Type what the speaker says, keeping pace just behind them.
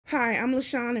Hi, I'm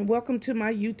LaShawn and welcome to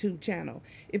my YouTube channel.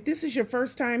 If this is your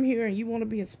first time here and you want to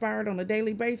be inspired on a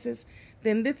daily basis,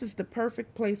 then this is the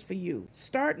perfect place for you.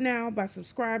 Start now by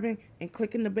subscribing and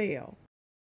clicking the bell.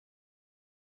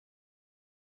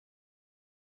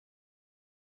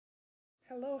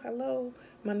 Hello.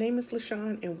 My name is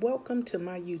LaShawn and welcome to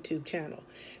my YouTube channel.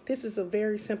 This is a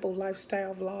very simple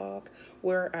lifestyle vlog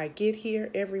where I get here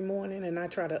every morning and I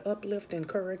try to uplift,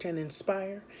 encourage, and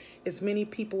inspire as many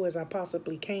people as I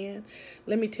possibly can.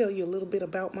 Let me tell you a little bit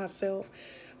about myself.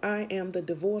 I am the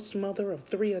divorced mother of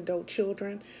 3 adult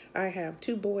children. I have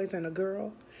 2 boys and a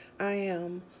girl. I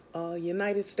am a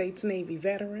United States Navy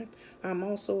veteran. I'm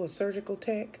also a surgical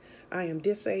tech. I am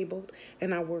disabled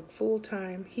and I work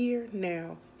full-time here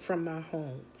now from my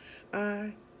home.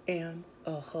 I am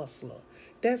a hustler.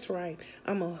 That's right,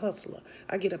 I'm a hustler.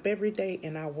 I get up every day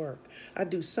and I work. I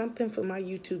do something for my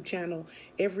YouTube channel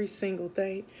every single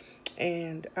day.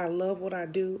 And I love what I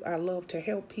do. I love to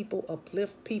help people,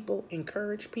 uplift people,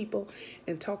 encourage people,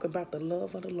 and talk about the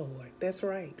love of the Lord. That's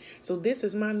right. So this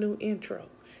is my new intro.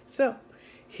 So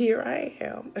here I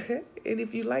am. And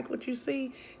if you like what you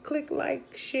see, click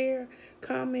like, share,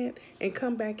 comment, and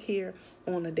come back here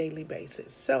on a daily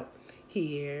basis. So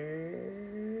here's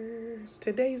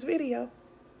today's video.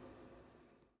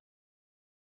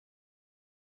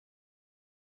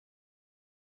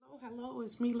 Hello,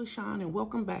 it's me, LaShawn, and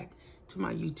welcome back to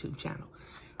my YouTube channel.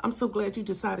 I'm so glad you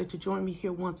decided to join me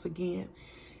here once again.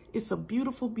 It's a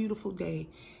beautiful, beautiful day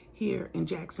here in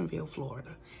Jacksonville,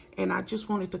 Florida. And I just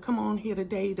wanted to come on here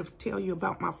today to tell you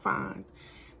about my find.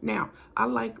 Now, I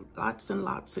like lots and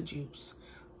lots of juice.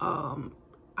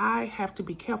 I have to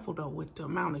be careful, though, with the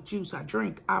amount of juice I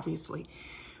drink, obviously.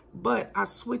 But I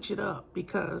switch it up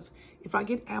because if I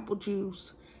get apple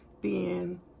juice,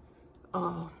 then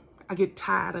I get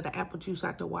tired of the apple juice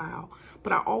after a while,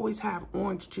 but I always have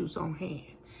orange juice on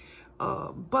hand.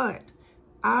 But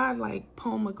I like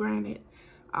pomegranate.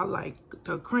 I like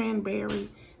the cranberry.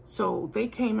 So they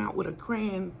came out with a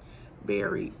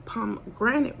cranberry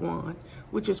pomegranate one,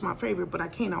 which is my favorite, but I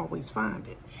can't always find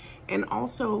it. And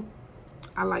also,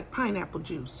 I like pineapple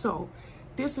juice. So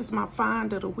this is my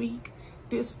find of the week.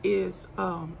 This is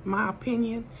my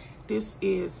opinion. This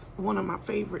is one of my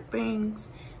favorite things.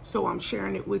 So I'm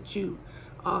sharing it with you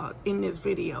in this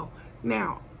video.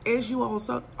 Now, as you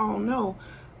also all know,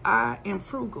 I am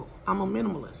frugal. I'm a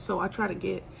minimalist. So I try to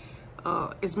get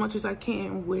as much as I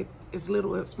can with as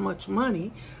little as much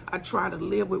money. I try to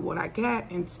live with what I got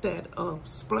instead of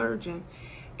splurging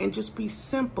and just be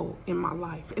simple in my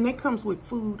life. And that comes with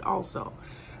food also.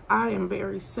 I am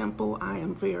very simple.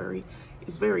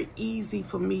 It's very easy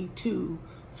for me to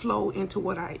flow into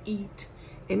what I eat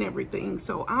and everything.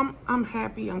 So I'm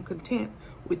happy, I'm content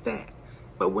with that.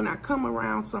 But when I come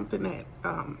around something that,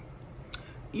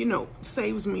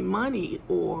 saves me money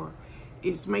or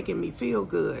is making me feel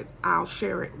good, I'll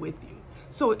share it with you.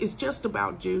 So it's just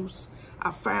about juice.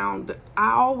 I found that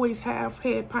I always have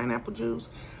had pineapple juice,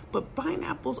 but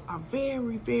pineapples are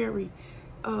very, very,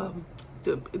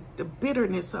 the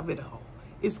bitterness of it all.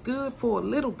 It's good for a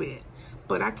little bit,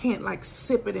 but I can't like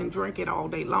sip it and drink it all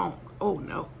day long. Oh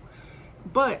no.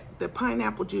 But the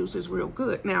pineapple juice is real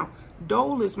good. Now,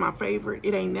 Dole is my favorite.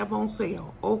 It ain't never on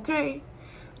sale, okay?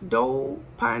 Dole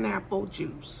pineapple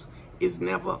juice is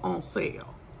never on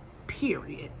sale,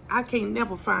 period. I can't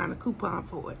never find a coupon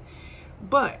for it.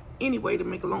 But anyway, to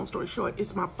make a long story short,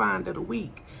 it's my find of the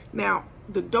week. Now,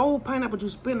 the Dole pineapple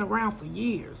juice been around for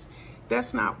years.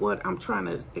 That's not what I'm trying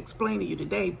to explain to you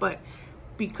today, but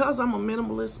because I'm a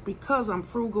minimalist, because I'm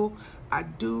frugal, I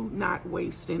do not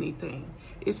waste anything.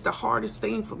 It's the hardest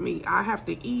thing for me. I have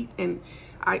to eat, and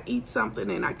I eat something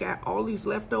and I got all these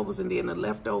leftovers, and then the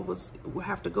leftovers will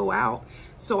have to go out.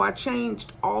 So I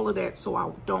changed all of that so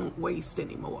I don't waste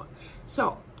anymore.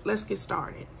 So let's get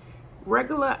started.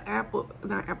 Regular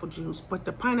not apple juice, but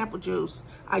the pineapple juice,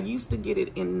 I used to get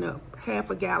it in the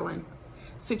half-a-gallon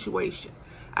situation.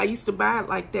 I used to buy it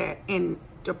like that and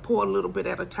to pour a little bit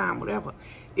at a time, whatever.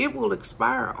 It will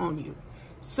expire on you.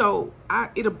 So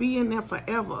it'll be in there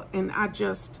forever. And I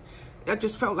just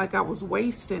felt like I was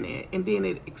wasting it, and then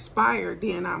it expired.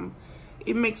 Then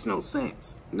it makes no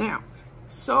sense. Now,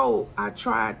 so I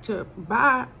tried to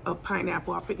buy a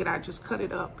pineapple. I figured I'd just cut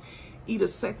it up, eat a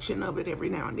section of it every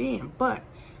now and then. But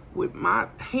with my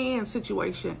hand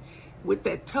situation, with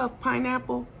that tough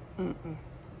pineapple,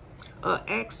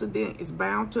 accident is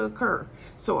bound to occur.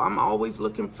 So I'm always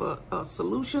looking for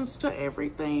solutions to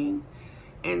everything.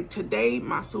 And today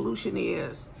my solution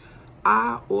is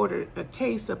I ordered a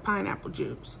case of pineapple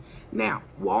juice. Now,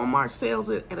 Walmart sells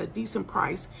it at a decent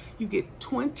price. You get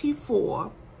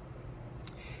 24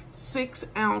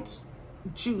 6-ounce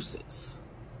juices.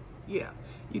 Yeah,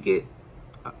 you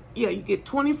get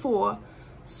 24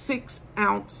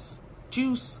 6-ounce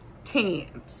juice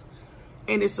cans,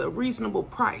 and it's a reasonable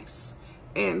price.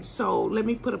 And so let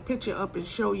me put a picture up and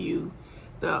show you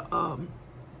the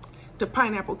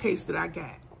pineapple case that I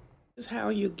got. This is how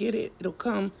you get it. It'll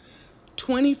come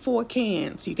 24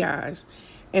 cans, you guys,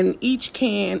 and each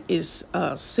can is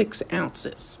 6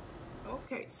 ounces.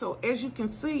 Okay, so as you can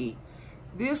see,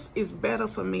 this is better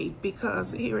for me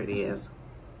because here it is.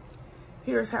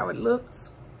 Here's how it looks.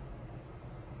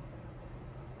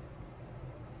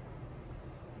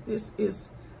 This is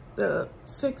the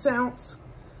 6 ounce,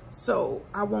 so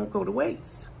I won't go to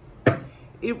waste.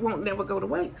 It won't never go to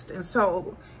waste. And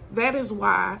so that is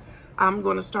why I'm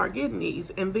going to start getting these.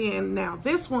 And then now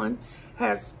this one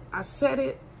has, I set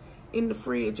it in the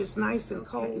fridge. It's nice and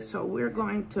cold. Okay, so we're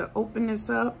going to open this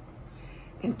up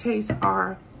and taste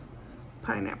our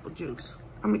pineapple juice.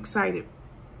 I'm excited.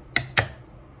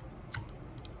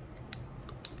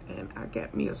 And I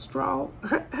got me a straw.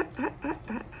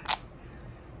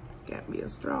 Got me a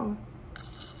straw.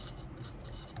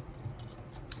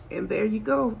 And there you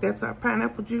go. That's our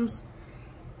pineapple juice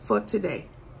for today.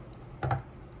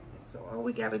 So all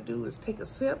we got to do is take a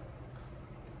sip.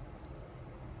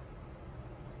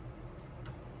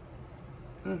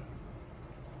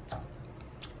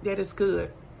 That is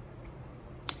good.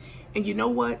 And you know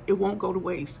what? It won't go to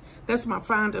waste. That's my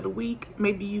find of the week.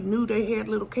 Maybe you knew they had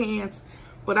little cans,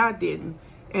 but I didn't.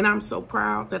 And I'm so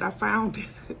proud that I found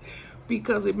it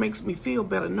because it makes me feel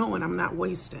better knowing I'm not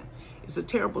wasting. It's a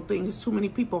terrible thing. There's too many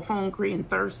people hungry and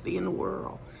thirsty in the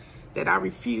world that I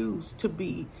refuse to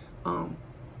be,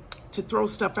 to throw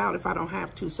stuff out if I don't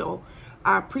have to. So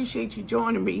I appreciate you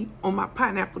joining me on my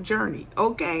pineapple journey,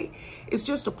 okay? It's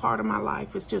just a part of my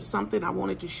life. It's just something I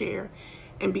wanted to share.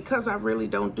 And because I really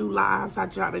don't do lives, I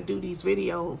try to do these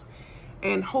videos.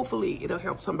 And hopefully it'll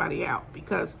help somebody out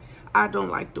because I don't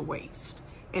like to waste.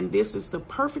 And this is the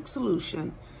perfect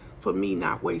solution for me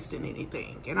not wasting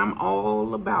anything. And I'm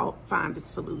all about finding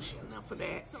solutions for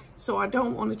that. So I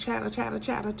don't want to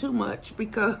chatter too much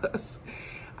because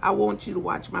I want you to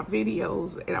watch my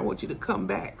videos and I want you to come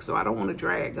back. So I don't want to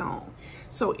drag on.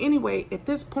 So anyway, at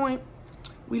this point,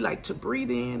 we like to breathe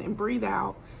in and breathe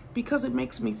out because it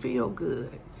makes me feel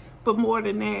good. But more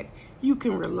than that, you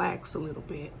can relax a little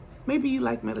bit. Maybe you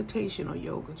like meditation or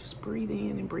yoga. Just breathe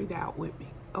in and breathe out with me,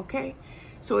 okay?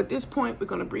 So at this point, we're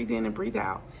gonna breathe in and breathe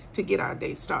out to get our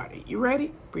day started. You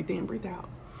ready? Breathe in, breathe out.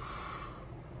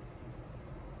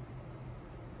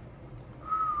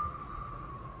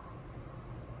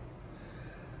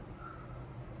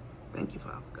 Thank you,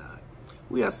 Father God.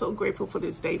 We are so grateful for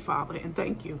this day, Father, and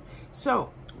thank you.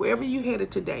 So wherever you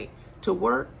headed today, to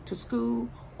work, to school,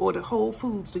 or to Whole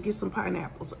Foods to get some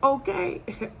pineapples, okay?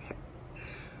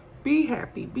 Be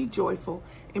happy, be joyful,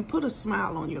 and put a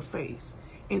smile on your face.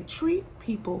 And treat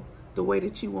people the way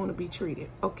that you want to be treated,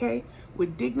 okay?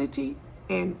 With dignity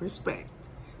and respect.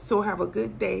 So have a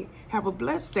good day. Have a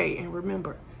blessed day. And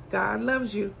remember, God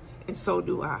loves you, and so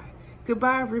do I.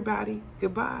 Goodbye, everybody.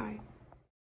 Goodbye.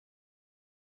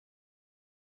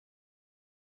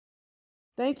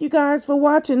 Thank you guys for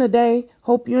watching today.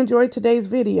 Hope you enjoyed today's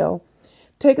video.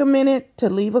 Take a minute to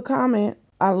leave a comment.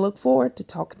 I look forward to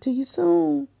talking to you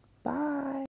soon. Bye.